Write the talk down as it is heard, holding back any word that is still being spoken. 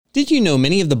Did you know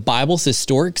many of the Bible's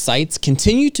historic sites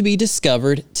continue to be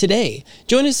discovered today?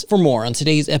 Join us for more on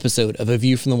today's episode of A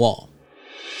View from the Wall.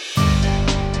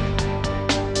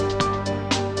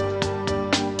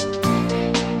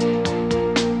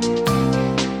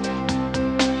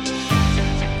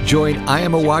 Join I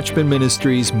Am a Watchman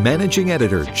Ministries Managing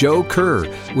Editor Joe Kerr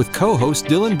with co-host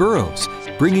Dylan Burrows,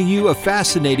 bringing you a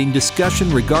fascinating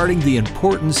discussion regarding the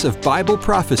importance of Bible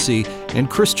prophecy and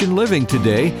Christian living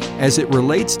today as it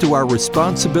relates to our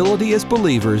responsibility as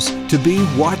believers to be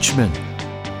watchmen.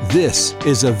 This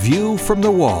is A View from the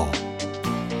Wall.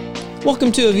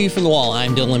 Welcome to A View from the Wall.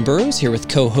 I'm Dylan Burrows here with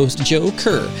co-host Joe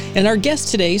Kerr, and our guest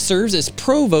today serves as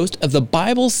provost of the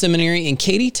Bible Seminary in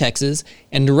Katy, Texas,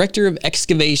 and director of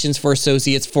excavations for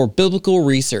Associates for Biblical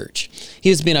Research. He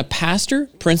has been a pastor,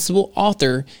 principal,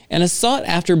 author, and a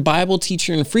sought-after Bible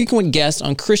teacher and frequent guest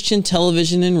on Christian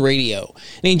television and radio.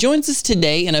 And he joins us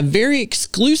today in a very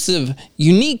exclusive,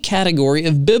 unique category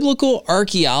of biblical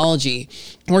archaeology.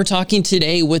 We're talking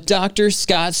today with Dr.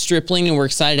 Scott Stripling, and we're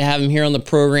excited to have him here on the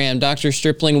program. Dr.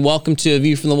 Stripling, welcome to A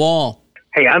View from the Wall.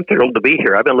 Hey, I'm thrilled to be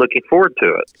here. I've been looking forward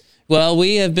to it. Well,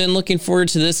 we have been looking forward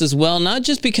to this as well, not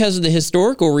just because of the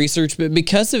historical research, but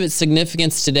because of its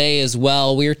significance today as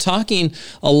well. We are talking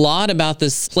a lot about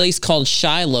this place called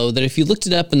Shiloh, that if you looked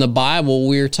it up in the Bible,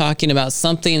 we are talking about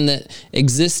something that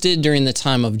existed during the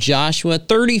time of Joshua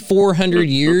 3,400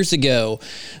 years ago,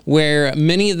 where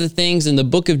many of the things in the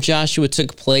book of Joshua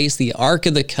took place. The Ark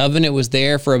of the Covenant was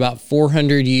there for about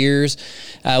 400 years.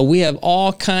 We have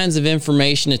all kinds of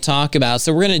information to talk about,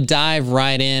 so we're going to dive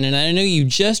right in. And I know you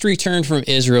just returned from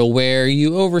Israel, where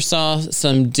you oversaw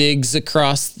some digs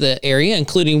across the area,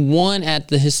 including one at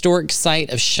the historic site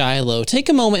of Shiloh. Take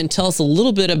a moment and tell us a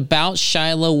little bit about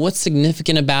Shiloh, what's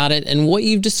significant about it, and what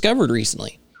you've discovered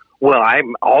recently. Well,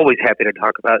 I'm always happy to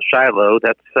talk about Shiloh.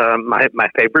 That's my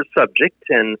favorite subject.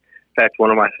 And in fact, one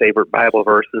of my favorite Bible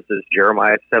verses is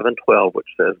Jeremiah 7:12, which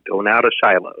says, "Go now to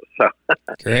Shiloh." So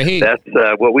Great. That's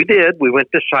what we did. We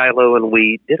went to Shiloh and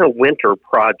we did a winter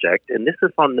project. And this is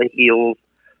on the heels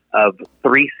of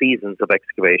 3 seasons of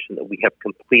excavation that we have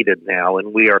completed now,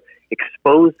 and we are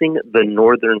exposing the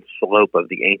northern slope of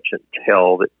the ancient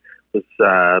tell that was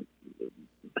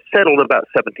settled about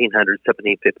 1700,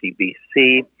 1750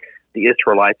 BC. The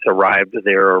Israelites arrived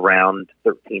there around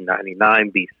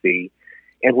 1399 BC,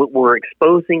 and what we're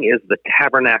exposing is the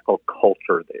tabernacle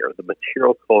culture there, the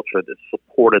material culture that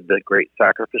supported the great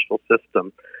sacrificial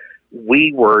system.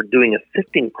 We were doing a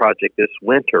sifting project this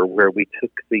winter where we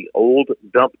took the old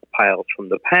dump piles from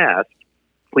the past.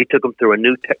 We took them through a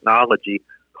new technology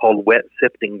called wet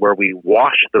sifting, where we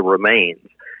wash the remains.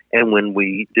 And when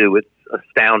we do, it's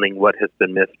astounding what has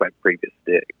been missed by previous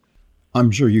digs.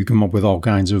 I'm sure you come up with all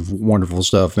kinds of wonderful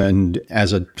stuff. And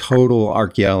as a total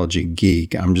archaeology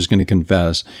geek, I'm just going to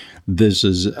confess, this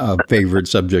is a favorite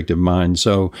subject of mine.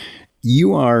 So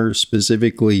you are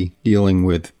specifically dealing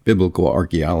with biblical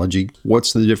archaeology.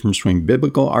 What's the difference between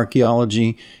biblical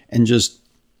archaeology and just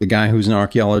the guy who's an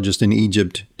archaeologist in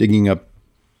Egypt digging up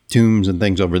tombs and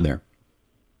things over there?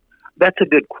 That's a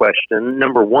good question.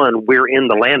 Number one, we're in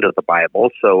the land of the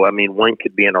Bible. So, one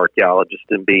could be an archaeologist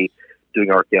and be doing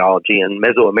archaeology in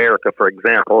Mesoamerica, for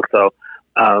example. So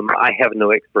I have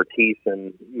no expertise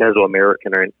in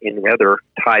Mesoamerican or in any other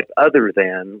type other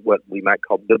than what we might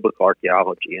call biblical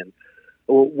archaeology. And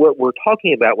what we're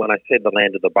talking about when I say the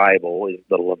land of the Bible is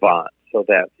the Levant. So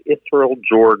that's Israel,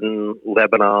 Jordan,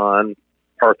 Lebanon,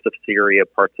 parts of Syria,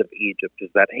 parts of Egypt, is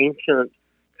that ancient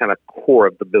kind of core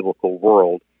of the biblical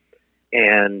world.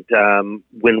 And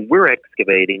when we're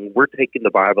excavating, we're taking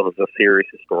the Bible as a serious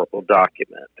historical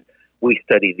document. We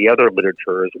study the other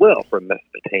literature as well from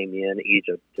Mesopotamia and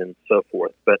Egypt and so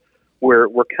forth. But we're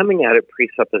coming at it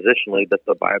presuppositionally that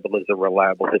the Bible is a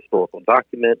reliable historical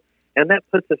document. And that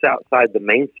puts us outside the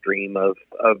mainstream of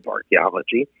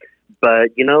archaeology. But,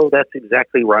 that's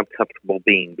exactly where I'm comfortable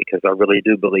being, because I really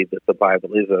do believe that the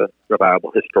Bible is a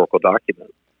reliable historical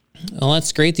document. Well,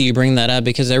 that's great that you bring that up,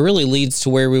 because it really leads to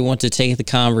where we want to take the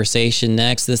conversation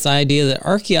next. This idea that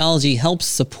archaeology helps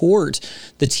support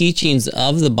the teachings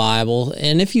of the Bible.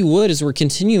 And if you would, as we're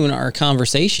continuing our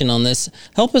conversation on this,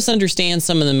 help us understand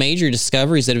some of the major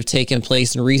discoveries that have taken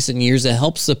place in recent years that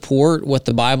help support what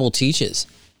the Bible teaches.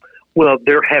 Well,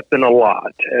 there have been a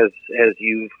lot, as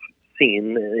you've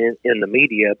seen in the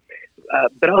media,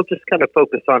 but I'll just kind of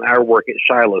focus on our work at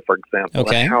Shiloh, for example,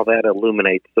 okay, and how that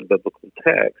illuminates the biblical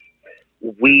text.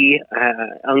 We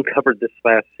uncovered this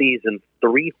last season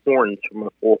 3 horns from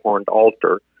a 4-horned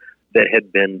altar that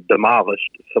had been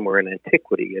demolished somewhere in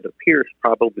antiquity. It appears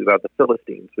probably by the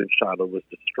Philistines when Shiloh was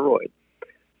destroyed.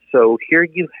 so here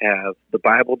you have the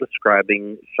Bible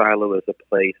describing Shiloh as a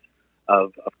place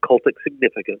of cultic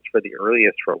significance for the early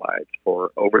Israelites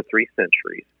for over 3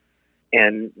 centuries.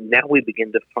 And now we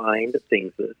begin to find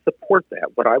things that support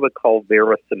that, what I would call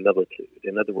verisimilitude.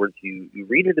 In other words, you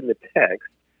read it in the text,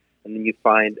 and then you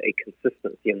find a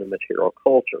consistency in the material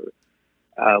culture.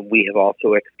 We have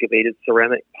also excavated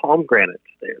ceramic pomegranates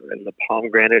there, and the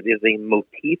pomegranate is a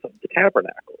motif of the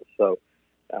tabernacle. So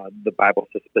the Bible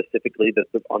says specifically that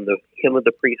on the hem of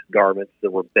the priest's garments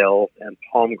there were bells and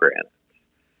pomegranates.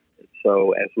 And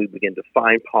so as we begin to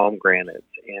find pomegranates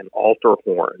and altar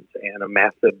horns and a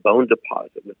massive bone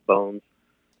deposit with bones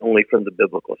only from the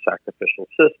biblical sacrificial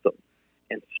system,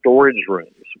 and storage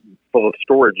rooms full of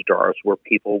storage jars where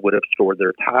people would have stored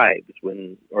their tithes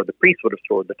or the priests would have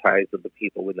stored the tithes of the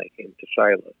people when they came to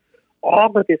Shiloh.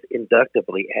 All of this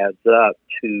inductively adds up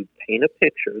to paint a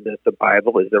picture that the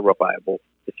Bible is a reliable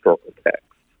historical text.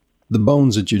 The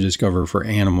bones that you discover for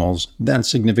animals, that's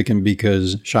significant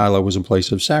because Shiloh was a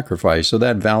place of sacrifice. So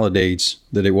that validates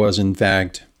that it was, in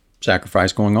fact,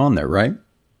 sacrifice going on there, right?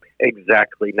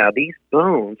 Exactly. Now, these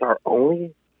bones are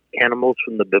only animals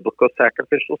from the biblical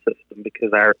sacrificial system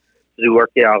because our zoo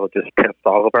archaeologists test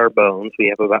all of our bones. We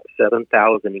have about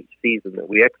 7,000 each season that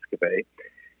we excavate,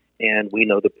 and we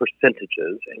know the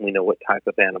percentages, and we know what type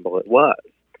of animal it was.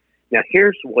 Now,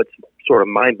 here's what's sort of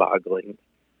mind-boggling.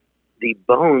 The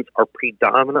bones are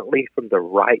predominantly from the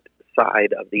right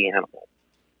side of the animal.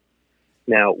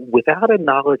 Now, without a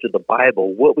knowledge of the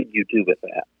Bible, what would you do with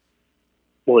that?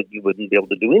 Well, you wouldn't be able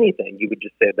to do anything. You would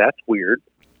just say, that's weird.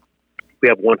 We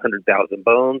have 100,000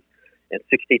 bones, and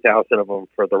 60,000 of them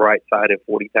for the right side and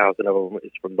 40,000 of them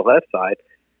is from the left side.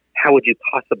 How would you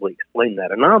possibly explain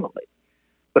that anomaly?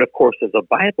 But of course, as a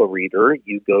Bible reader,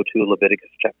 you go to Leviticus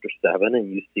chapter 7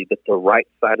 and you see that the right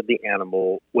side of the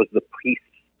animal was the priest's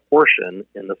portion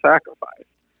in the sacrifice.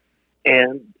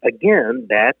 And again,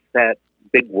 that's that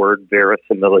big word,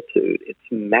 verisimilitude. It's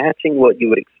matching what you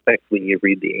would expect when you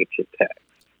read the ancient text.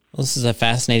 Well, this is a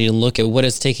fascinating look at what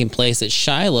is taking place at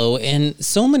Shiloh, and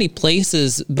so many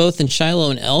places, both in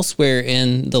Shiloh and elsewhere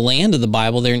in the land of the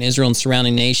Bible, there in Israel and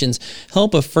surrounding nations,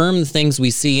 help affirm the things we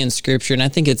see in Scripture. And I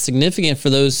think it's significant for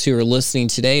those who are listening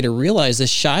today to realize the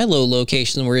Shiloh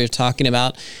location we're talking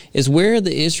about is where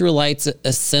the Israelites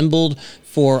assembled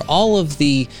for all of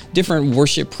the different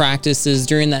worship practices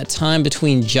during that time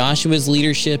between Joshua's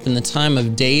leadership and the time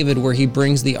of David, where he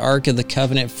brings the Ark of the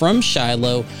Covenant from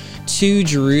Shiloh to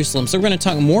Jerusalem. So we're going to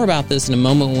talk more about this in a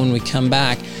moment when we come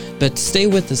back, but stay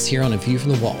with us here on A View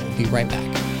from the Wall. We'll be right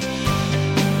back.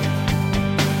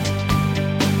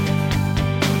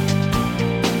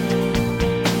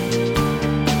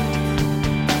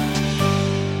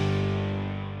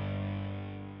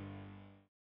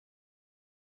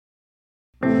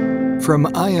 From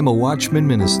I Am a Watchman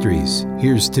Ministries,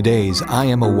 here's today's I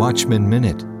Am a Watchman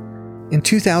Minute. In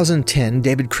 2010,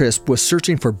 David Crisp was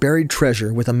searching for buried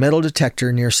treasure with a metal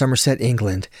detector near Somerset,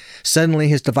 England. Suddenly,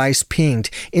 his device pinged,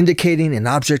 indicating an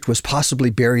object was possibly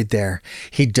buried there.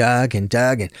 He dug, and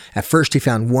at first he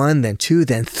found 1, then 2,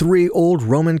 then 3 old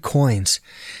Roman coins.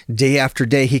 Day after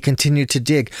day, he continued to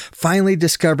dig, finally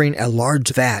discovering a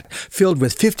large vat filled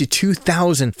with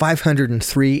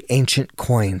 52,503 ancient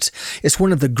coins. It's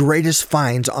one of the greatest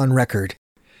finds on record.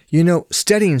 You know,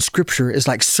 studying Scripture is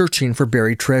like searching for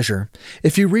buried treasure.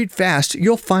 If you read fast,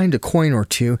 you'll find a coin or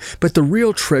two, but the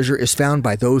real treasure is found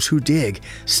by those who dig,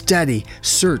 study,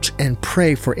 search, and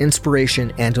pray for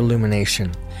inspiration and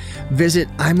illumination. Visit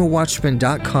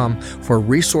imawatchman.com for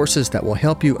resources that will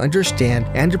help you understand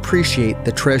and appreciate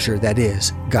the treasure that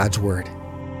is God's Word.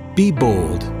 Be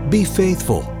bold, be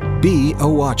faithful, be a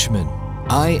watchman.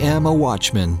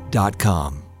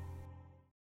 imawatchman.com.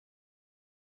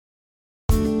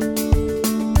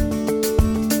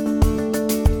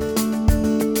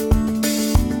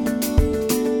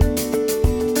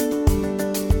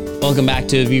 Welcome back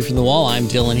to A View from the Wall. I'm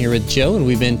Dylan here with Joe, and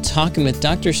we've been talking with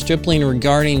Dr. Stripling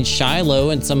regarding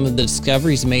Shiloh and some of the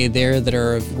discoveries made there that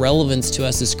are of relevance to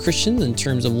us as Christians in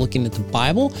terms of looking at the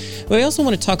Bible. We also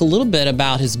want to talk a little bit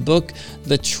about his book,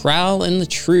 The Trowel and the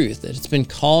Truth. It's been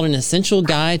called an essential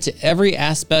guide to every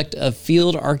aspect of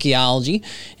field archaeology,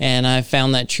 and I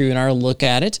found that true in our look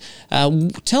at it.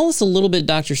 Tell us a little bit,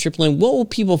 Dr. Stripling, what will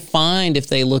people find if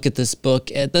they look at this book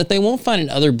that they won't find in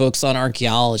other books on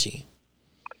archaeology?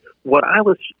 What I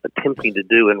was attempting to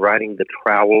do in writing The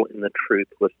Trowel and the Truth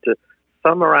was to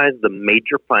summarize the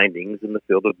major findings in the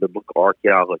field of biblical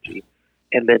archaeology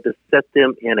and then to set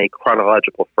them in a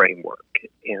chronological framework.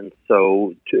 And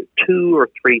so 2 or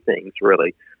 3 things,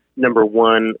 really. Number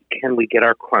one, can we get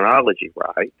our chronology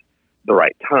right, the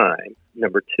right time?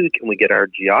 Number two, can we get our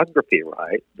geography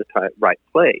right, the right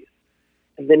place?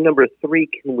 And then number three,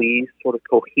 can we sort of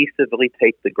cohesively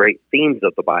take the great themes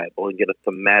of the Bible and get a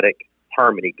thematic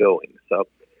harmony going? So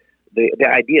the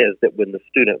idea is that when the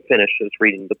student finishes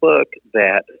reading the book,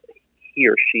 that he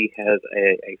or she has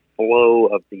a flow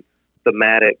of the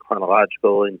thematic,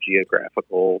 chronological, and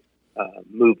geographical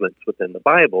movements within the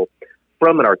Bible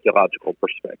from an archaeological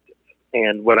perspective.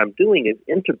 And what I'm doing is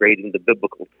integrating the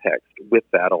biblical text with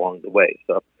that along the way.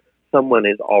 So if someone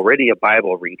is already a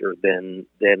Bible reader, then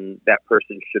that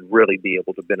person should really be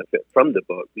able to benefit from the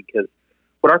book, because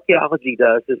what archaeology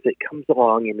does is it comes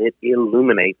along and it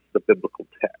illuminates the biblical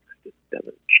text. It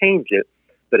doesn't change it,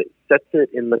 but it sets it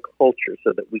in the culture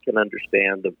so that we can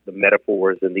understand the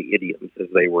metaphors and the idioms as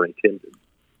they were intended.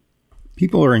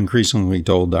 People are increasingly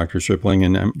told, Dr. Stripling,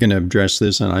 and I'm going to address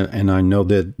this, and I know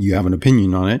that you have an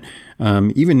opinion on it.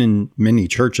 Even in many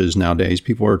churches nowadays,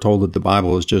 people are told that the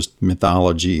Bible is just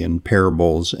mythology and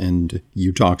parables, and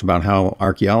you talked about how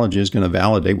archaeology is going to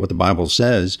validate what the Bible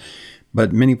says.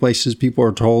 But many places people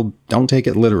are told, don't take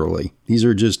it literally. These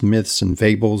are just myths and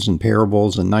fables and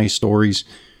parables and nice stories.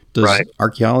 Does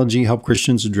archaeology help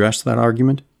Christians address that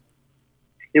argument?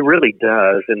 It really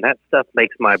does, and that stuff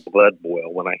makes my blood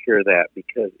boil when I hear that,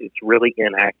 because it's really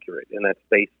inaccurate, and that's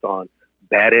based on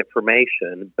bad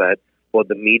information. But, well,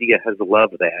 the media has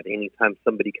loved that. Anytime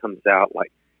somebody comes out,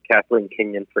 like Kathleen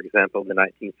Kenyon, for example, in the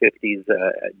 1950s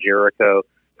at Jericho,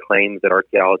 claimed that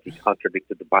archaeology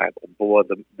contradicted the Bible. Boy,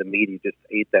 the media just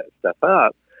ate that stuff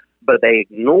up, but they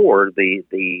ignore the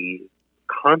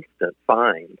constant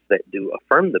finds that do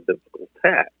affirm the biblical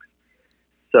text.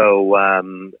 So,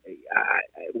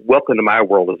 welcome to my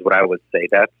world is what I would say.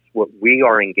 That's what we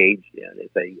are engaged in, is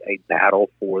a battle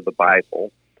for the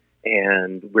Bible.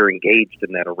 And we're engaged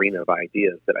in that arena of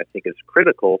ideas that I think is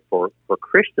critical for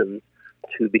Christians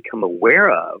to become aware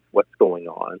of what's going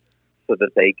on, so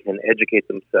that they can educate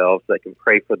themselves, they can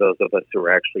pray for those of us who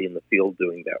are actually in the field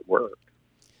doing that work.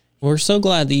 We're so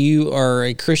glad that you are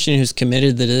a Christian who's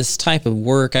committed to this type of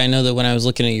work. I know that when I was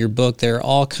looking at your book, there are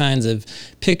all kinds of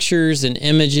pictures and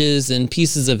images and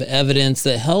pieces of evidence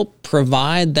that help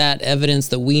provide that evidence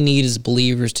that we need as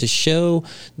believers to show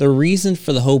the reason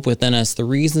for the hope within us, the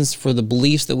reasons for the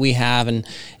beliefs that we have, and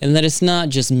that it's not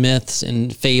just myths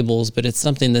and fables, but it's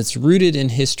something that's rooted in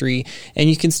history, and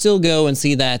you can still go and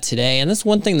see that today. And that's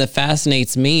one thing that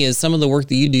fascinates me is some of the work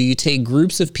that you do. You take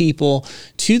groups of people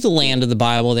to the land of the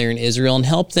Bible there in Israel and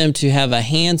help them to have a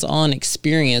hands-on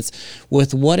experience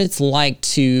with what it's like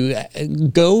to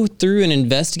go through and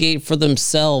investigate for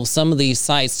themselves some of these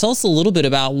sites. Tell us a little bit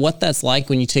about what that's like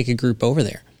when you take a group over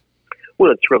there.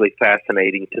 Well, it's really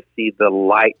fascinating to see the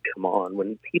light come on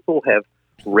when people have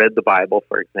read the Bible,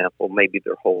 for example, maybe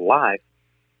their whole life,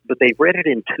 but they've read it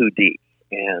in 2D.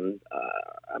 And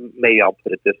maybe I'll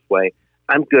put it this way.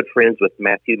 I'm good friends with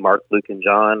Matthew, Mark, Luke, and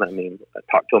John. I mean, I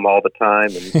talk to them all the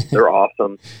time, and they're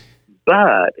awesome.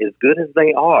 But as good as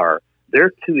they are,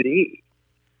 they're 2D.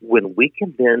 When we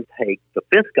can then take the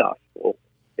fifth gospel,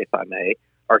 if I may,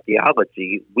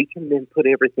 archaeology, we can then put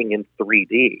everything in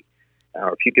 3D.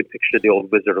 Or if you could picture the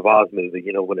old Wizard of Oz movie,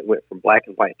 you know, when it went from black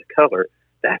and white to color,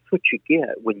 that's what you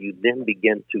get when you then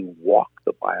begin to walk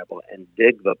the Bible and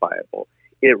dig the Bible.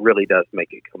 It really does make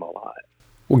it come alive.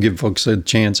 We'll give folks a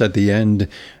chance at the end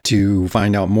to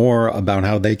find out more about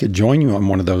how they could join you on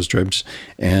one of those trips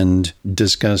and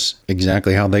discuss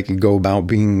exactly how they could go about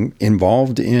being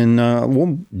involved in,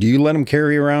 do you let them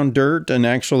carry around dirt and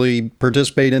actually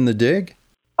participate in the dig?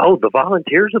 Oh, the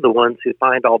volunteers are the ones who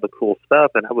find all the cool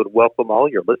stuff, and I would welcome all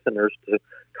your listeners to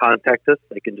contact us.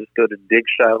 They can just go to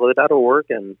digshiloh.org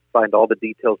and find all the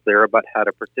details there about how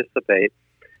to participate.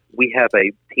 We have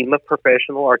a team of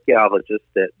professional archaeologists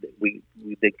that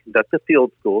they conduct a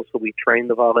field school, so we train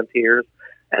the volunteers,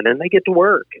 and then they get to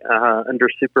work under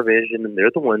supervision, and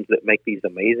they're the ones that make these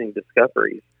amazing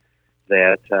discoveries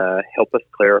that help us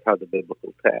clarify the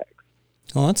biblical text.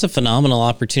 Well, that's a phenomenal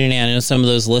opportunity. I know some of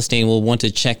those listening will want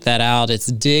to check that out.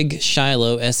 It's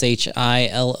digshiloh,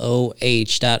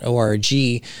 SHILOH.org.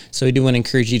 So we do want to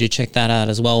encourage you to check that out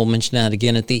as well. We'll mention that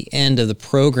again at the end of the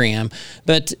program.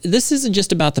 But this isn't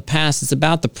just about the past, it's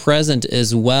about the present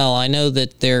as well. I know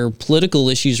that there are political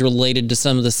issues related to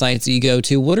some of the sites that you go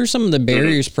to. What are some of the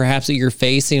barriers perhaps that you're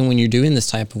facing when you're doing this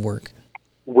type of work?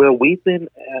 Well, we've been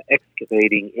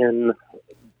excavating in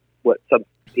what some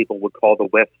people would call the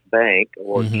West Bank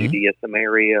or Judea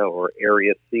Samaria or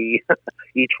Area C.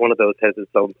 Each one of those has its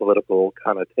own political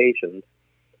connotations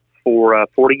for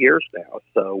 40 years now.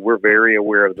 So we're very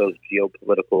aware of those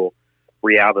geopolitical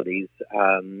realities.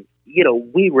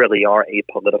 We really are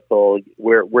apolitical.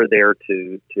 We're there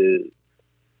to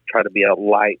try to be a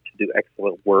light, to do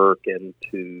excellent work, and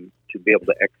to be able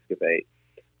to excavate.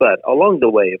 But along the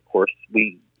way, of course,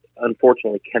 we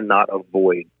unfortunately cannot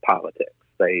avoid politics.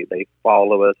 They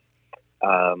follow us.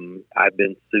 I've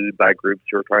been sued by groups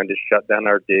who are trying to shut down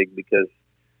our dig because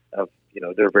of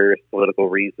their various political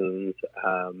reasons.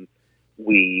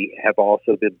 We have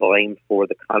also been blamed for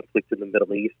the conflict in the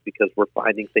Middle East because we're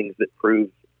finding things that prove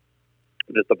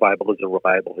that the Bible is a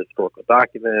reliable historical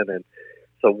document. And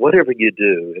so whatever you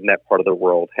do in that part of the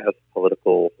world has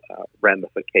political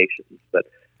ramifications. But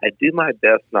I do my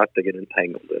best not to get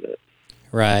entangled in it.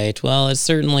 Right. Well, it's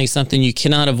certainly something you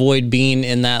cannot avoid being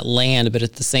in that land, but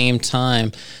at the same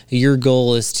time, your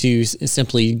goal is to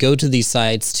simply go to these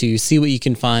sites to see what you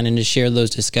can find and to share those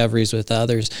discoveries with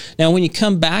others. Now, when you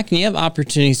come back and you have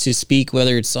opportunities to speak,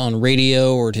 whether it's on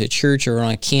radio or to church or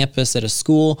on campus at a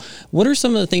school, what are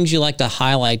some of the things you like to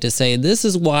highlight to say, this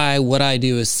is why what I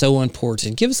do is so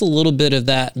important? Give us a little bit of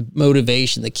that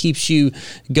motivation that keeps you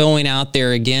going out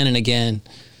there again and again.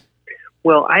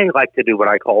 Well, I like to do what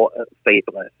I call faith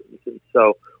lessons. And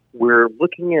so we're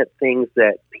looking at things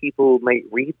that people may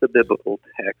read the biblical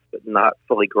text but not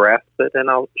fully grasp it.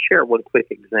 And I'll share one quick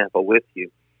example with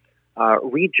you.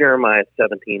 Read Jeremiah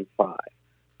 17:5.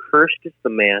 Cursed is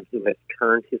the man who has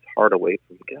turned his heart away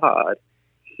from God.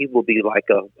 He will be like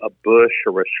a bush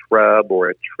or a shrub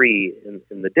or a tree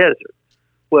in the desert.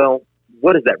 Well,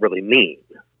 what does that really mean?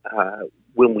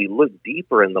 When we look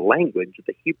deeper in the language,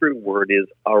 the Hebrew word is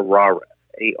arara,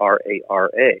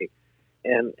 A-R-A-R-A.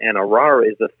 And arara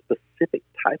is a specific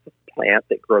type of plant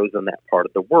that grows in that part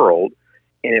of the world,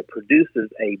 and it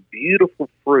produces a beautiful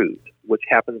fruit, which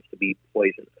happens to be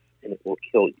poisonous, and it will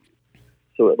kill you.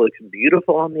 So it looks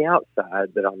beautiful on the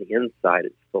outside, but on the inside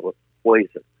it's full of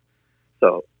poison.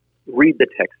 So read the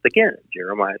text again,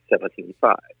 Jeremiah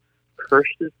 17:5.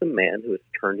 Cursed is the man who has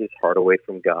turned his heart away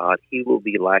from God. He will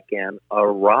be like an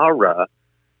arara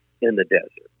in the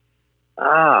desert.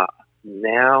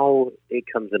 Now it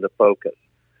comes into focus.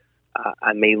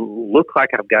 I may look like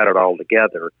I've got it all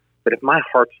together, but if my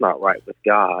heart's not right with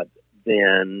God,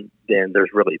 then there's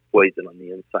really poison on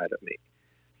the inside of me.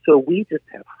 So we just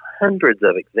have hundreds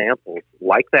of examples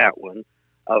like that one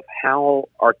of how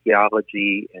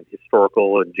archaeology and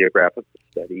historical and geographical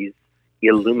studies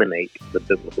illuminate the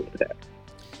biblical text.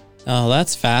 Oh,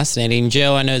 that's fascinating.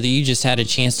 Joe, I know that you just had a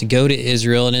chance to go to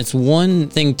Israel, and it's one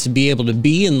thing to be able to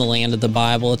be in the land of the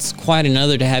Bible. It's quite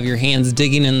another to have your hands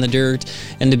digging in the dirt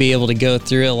and to be able to go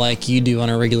through it like you do on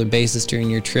a regular basis during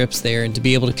your trips there, and to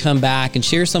be able to come back and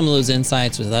share some of those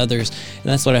insights with others. And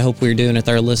that's what I hope we're doing with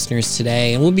our listeners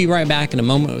today. And we'll be right back in a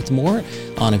moment with more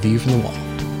on A View from the Wall.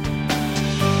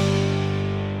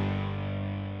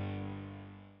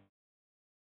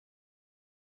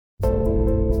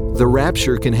 The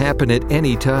rapture can happen at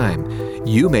any time.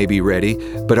 You may be ready,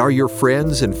 but are your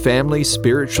friends and family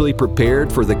spiritually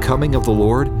prepared for the coming of the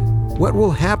Lord? What will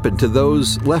happen to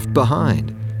those left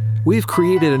behind? We've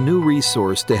created a new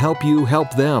resource to help you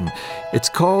help them. It's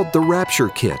called the Rapture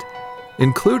Kit.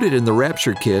 Included in the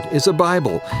Rapture Kit is a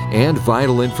Bible and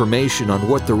vital information on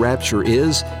what the rapture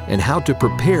is and how to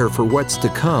prepare for what's to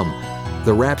come.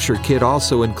 The Rapture Kit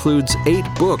also includes 8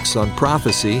 books on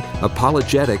prophecy,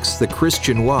 apologetics, the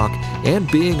Christian walk, and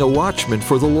being a watchman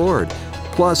for the Lord,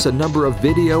 plus a number of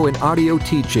video and audio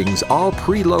teachings, all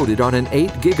preloaded on an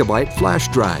 8-gigabyte flash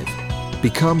drive.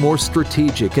 Become more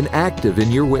strategic and active in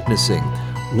your witnessing.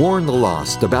 Warn the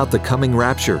lost about the coming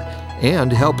rapture,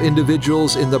 and help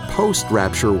individuals in the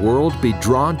post-rapture world be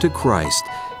drawn to Christ,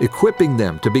 equipping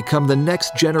them to become the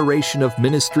next generation of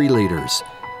ministry leaders.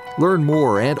 Learn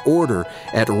more and order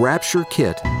at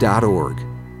rapturekit.org.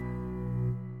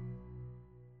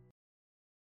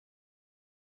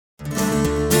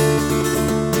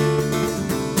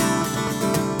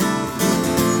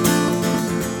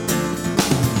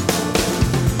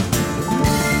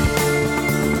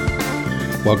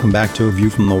 Welcome back to A View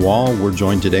from the Wall. We're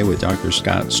joined today with Dr.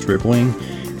 Scott Stripling,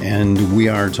 and we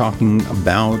are talking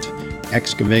about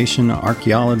excavation,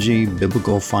 archaeology,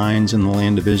 biblical finds in the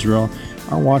land of Israel.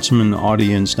 Our Watchman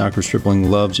audience, Dr.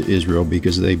 Stripling, loves Israel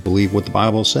because they believe what the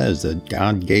Bible says, that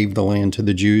God gave the land to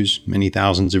the Jews many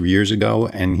thousands of years ago,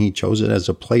 and he chose it as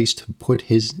a place to put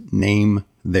his name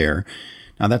there.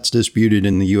 Now, that's disputed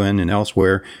in the UN and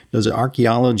elsewhere. Does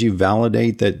archaeology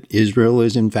validate that Israel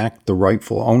is, in fact, the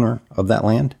rightful owner of that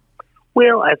land?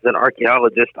 Well, as an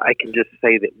archaeologist, I can just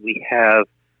say that we have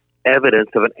evidence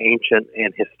of an ancient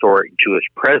and historic Jewish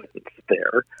presence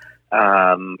there.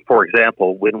 For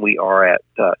example, when we are at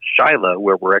Shiloh,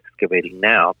 where we're excavating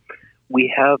now,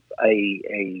 we have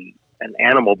an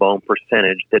animal bone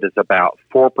percentage that is about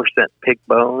 4% pig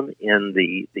bone in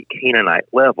the Canaanite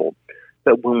level.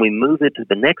 But when we move into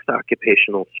the next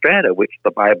occupational strata, which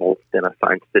the Bible then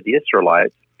assigns to the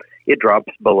Israelites, it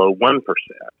drops below 1%.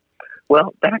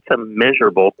 Well, that's a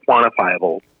measurable,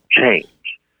 quantifiable change.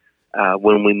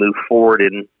 When we move forward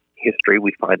in history,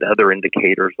 we find other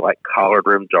indicators like collared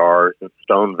rim jars and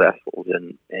stone vessels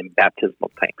and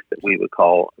baptismal tanks that we would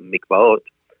call mikvaot.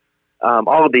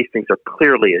 All of these things are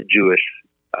clearly a Jewish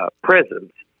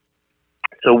presence.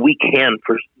 So we can,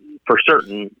 for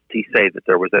certainty, say that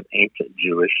there was an ancient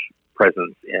Jewish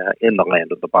presence in the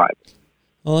land of the Bible.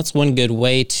 Well, that's one good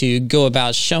way to go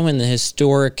about showing the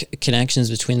historic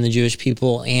connections between the Jewish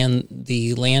people and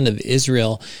the land of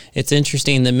Israel. It's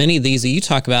interesting that many of these that you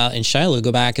talk about in Shiloh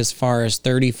go back as far as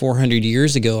 3,400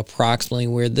 years ago, approximately,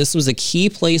 where this was a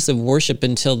key place of worship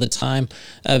until the time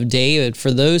of David. For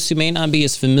those who may not be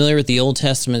as familiar with the Old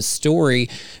Testament story,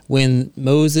 when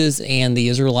Moses and the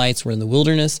Israelites were in the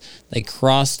wilderness, they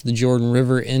crossed the Jordan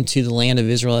River into the land of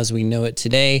Israel as we know it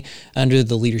today under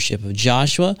the leadership of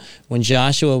Joshua. When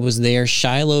Joshua was there,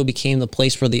 Shiloh became the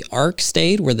place where the ark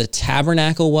stayed, where the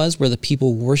tabernacle was, where the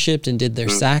people worshipped and did their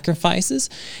sacrifices.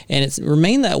 And it's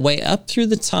remained that way up through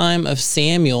the time of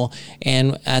Samuel.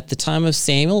 And at the time of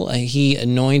Samuel, he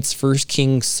anoints first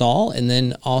King Saul and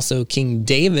then also King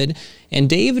David. And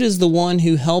David is the one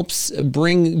who helps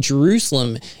bring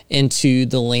Jerusalem into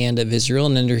the land of Israel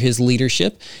and under his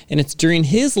leadership. And it's during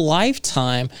his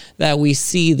lifetime that we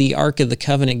see the Ark of the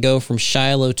Covenant go from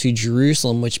Shiloh to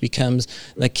Jerusalem, which becomes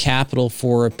the capital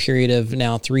for a period of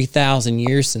now 3,000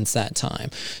 years since that time.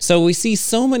 So we see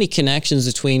so many connections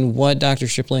between what Dr.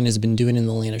 Stripling has been doing in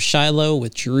the land of Shiloh,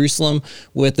 with Jerusalem,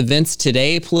 with events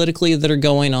today politically that are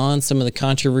going on, some of the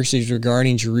controversies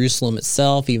regarding Jerusalem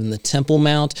itself, even the Temple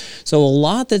Mount. So a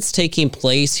lot that's taking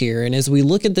place here. And as we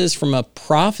look at this from a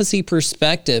prophecy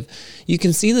perspective, you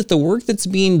can see that the work that's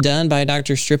being done by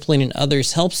Dr. Stripling and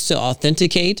others helps to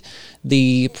authenticate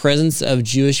the presence of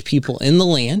Jewish people in the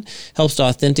land, helps to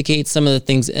authenticate some of the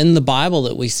things in the Bible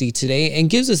that we see today, and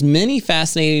gives us many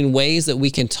fascinating ways that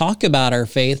we can talk about our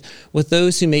faith with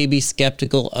those who may be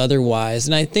skeptical otherwise.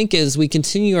 And I think as we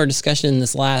continue our discussion in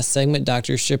this last segment,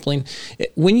 Dr. Stripling,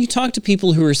 when you talk to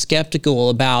people who are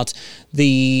skeptical about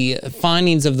the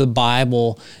findings of the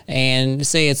Bible and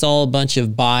say it's all a bunch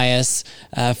of bias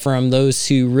from those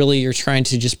who really are trying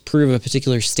to just prove a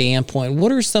particular standpoint,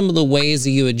 what are some of the ways that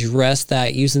you address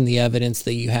that using the evidence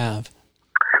that you have?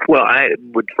 Well, I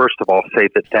would first of all say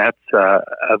that that's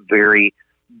a very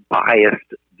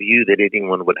biased view that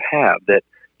anyone would have, that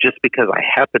just because I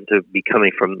happen to be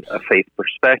coming from a faith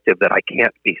perspective that I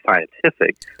can't be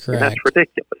scientific. And that's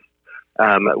ridiculous.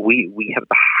 We have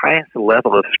the highest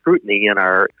level of scrutiny in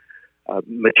our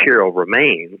material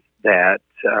remains that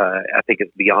I think is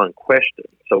beyond question.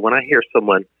 So when I hear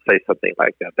someone say something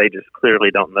like that, they just clearly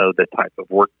don't know the type of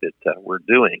work that we're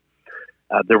doing.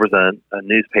 There was a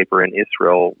newspaper in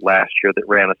Israel last year that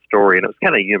ran a story, and it was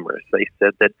kind of humorous. They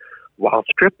said that while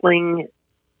Stripling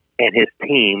and his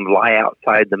team lie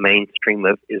outside the mainstream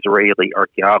of Israeli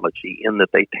archaeology in that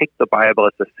they take the Bible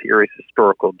as a serious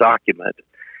historical document,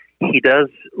 he does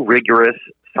rigorous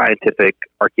scientific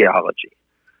archaeology.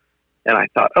 And I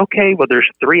thought, okay, well, there's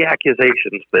 3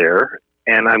 accusations there,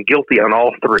 and I'm guilty on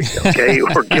all 3, okay?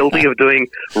 We're guilty of doing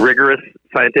rigorous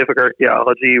scientific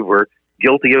archaeology, we're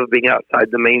guilty of being outside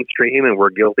the mainstream, and we're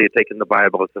guilty of taking the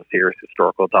Bible as a serious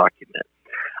historical document.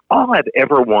 All I've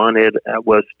ever wanted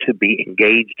was to be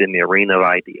engaged in the arena of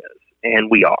ideas, and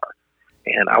we are.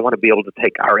 And I want to be able to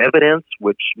take our evidence,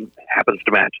 which happens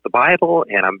to match the Bible,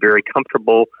 and I'm very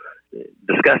comfortable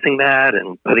discussing that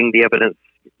and putting the evidence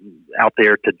out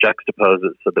there to juxtapose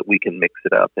it so that we can mix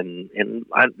it up and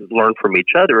I learn from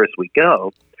each other as we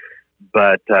go.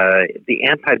 But the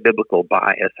anti-biblical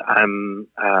bias, I'm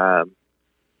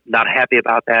not happy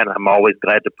about that, and I'm always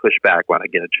glad to push back when I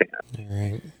get a chance. All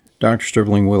right. Dr.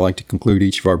 Stripling would like to conclude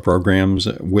each of our programs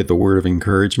with a word of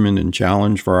encouragement and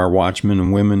challenge for our watchmen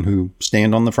and women who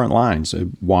stand on the front lines,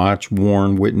 watch,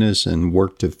 warn, witness, and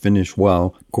work to finish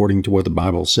well, according to what the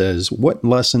Bible says. What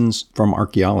lessons from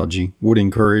archaeology would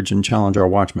encourage and challenge our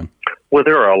watchmen? Well,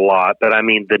 there are a lot, but I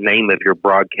mean, the name of your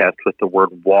broadcast with the word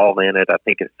wall in it, I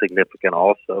think is significant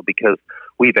also because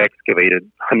we've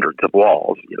excavated hundreds of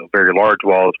walls, very large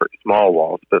walls, very small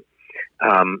walls, but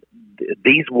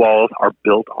these walls are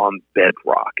built on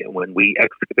bedrock. And when we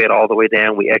excavate all the way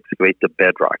down, we excavate the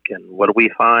bedrock. And what do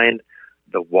we find?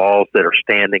 The walls that are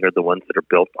standing are the ones that are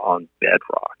built on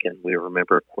bedrock. And we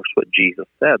remember, of course, what Jesus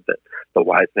said, that the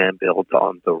wise man builds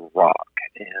on the rock.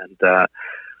 And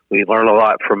we learn a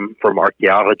lot from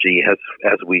archaeology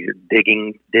as we're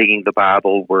digging the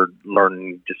Bible. We're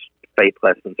learning just faith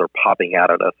lessons are popping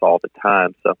out at us all the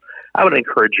time. So I would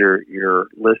encourage your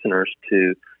listeners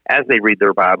to, as they read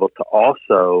their Bible, to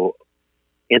also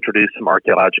introduce some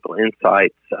archaeological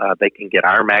insights. They can get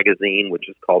our magazine, which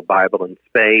is called Bible and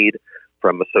Spade,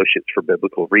 from Associates for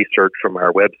Biblical Research from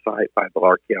our website,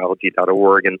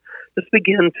 BibleArchaeology.org, and just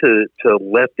begin to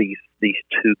let these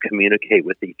two communicate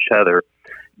with each other.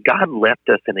 God left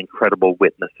us an incredible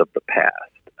witness of the past.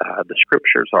 The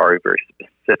Scriptures are a very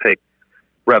specific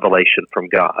revelation from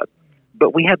God,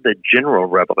 but we have the general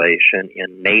revelation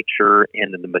in nature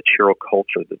and in the material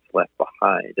culture that's left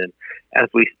behind. And as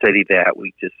we study that,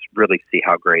 we just really see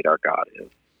how great our God is.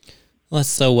 Well, that's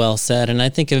so well said. And I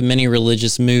think of many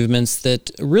religious movements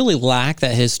that really lack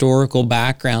that historical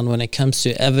background when it comes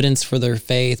to evidence for their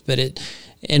faith, but it,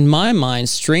 in my mind,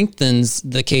 strengthens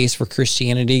the case for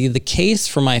Christianity, the case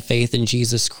for my faith in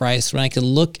Jesus Christ, when I can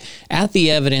look at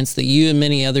the evidence that you and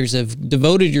many others have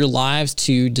devoted your lives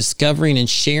to discovering and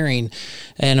sharing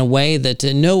in a way that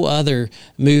no other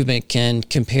movement can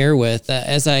compare with.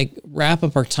 As I wrap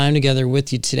up our time together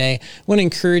with you today, I want to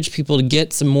encourage people to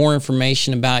get some more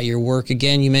information about your work.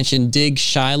 Again, you mentioned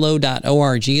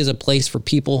digshiloh.org as a place for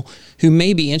people who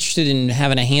may be interested in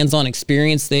having a hands-on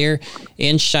experience there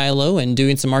in Shiloh and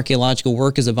doing some archaeological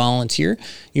work as a volunteer.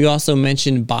 You also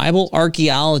mentioned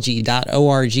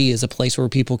BibleArchaeology.org as a place where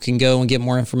people can go and get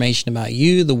more information about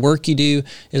you, the work you do,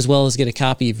 as well as get a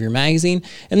copy of your magazine.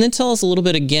 And then tell us a little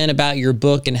bit again about your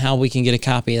book and how we can get a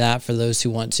copy of that for those who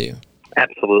want to.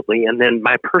 Absolutely. And then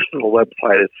my personal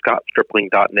website is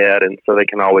scottstripling.net, and so they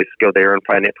can always go there and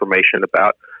find information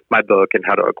about my book and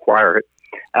how to acquire it.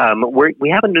 We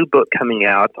have a new book coming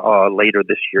out later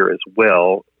this year as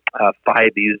well, 5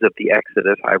 Views of the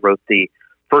Exodus. I wrote the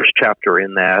first chapter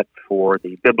in that for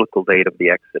the biblical date of the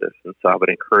Exodus, and so I would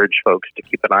encourage folks to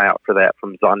keep an eye out for that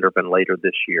from Zondervan later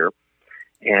this year.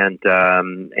 And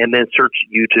then search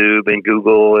YouTube and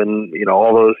Google and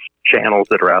all those channels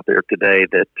that are out there today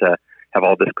that have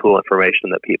all this cool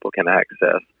information that people can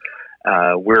access.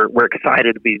 We're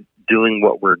excited to be doing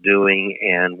what we're doing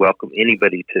and welcome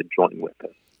anybody to join with us.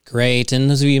 Great. And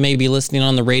those of you who may be listening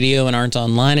on the radio and aren't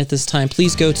online at this time,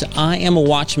 please go to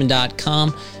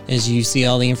IamAWatchman.com as you see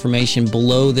all the information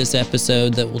below this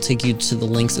episode that will take you to the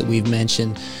links that we've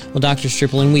mentioned. Well, Dr.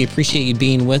 Stripling, we appreciate you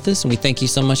being with us, and we thank you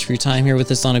so much for your time here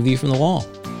with us on A View from the Wall.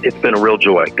 It's been a real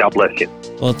joy. God bless you.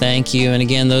 Well, thank you. And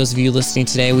again, those of you listening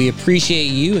today, we appreciate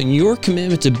you and your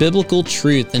commitment to biblical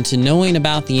truth and to knowing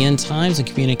about the end times and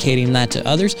communicating that to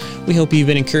others. We hope you've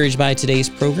been encouraged by today's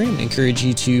program and encourage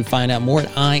you to find out more at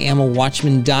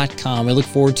IamAWatchman.com. We look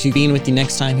forward to being with you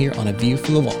next time here on A View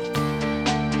from the Wall.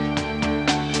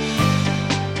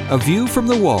 A View from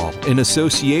the Wall, in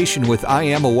association with I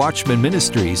Am a Watchman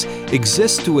Ministries,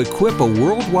 exists to equip a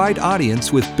worldwide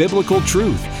audience with biblical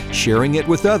truth, sharing it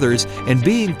with others, and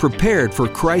being prepared for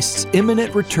Christ's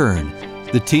imminent return.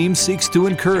 The team seeks to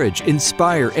encourage,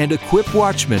 inspire, and equip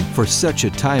watchmen for such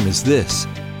a time as this.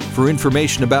 For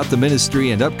information about the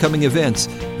ministry and upcoming events,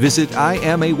 visit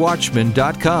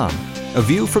IamAWatchman.com. A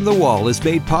View from the Wall is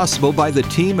made possible by the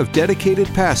team of dedicated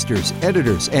pastors,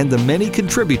 editors, and the many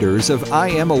contributors of I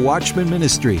Am a Watchman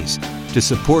Ministries. To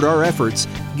support our efforts,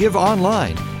 give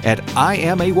online at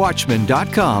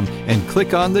IamAWatchman.com and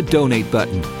click on the Donate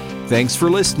button. Thanks for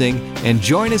listening, and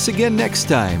join us again next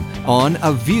time on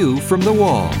A View from the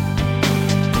Wall.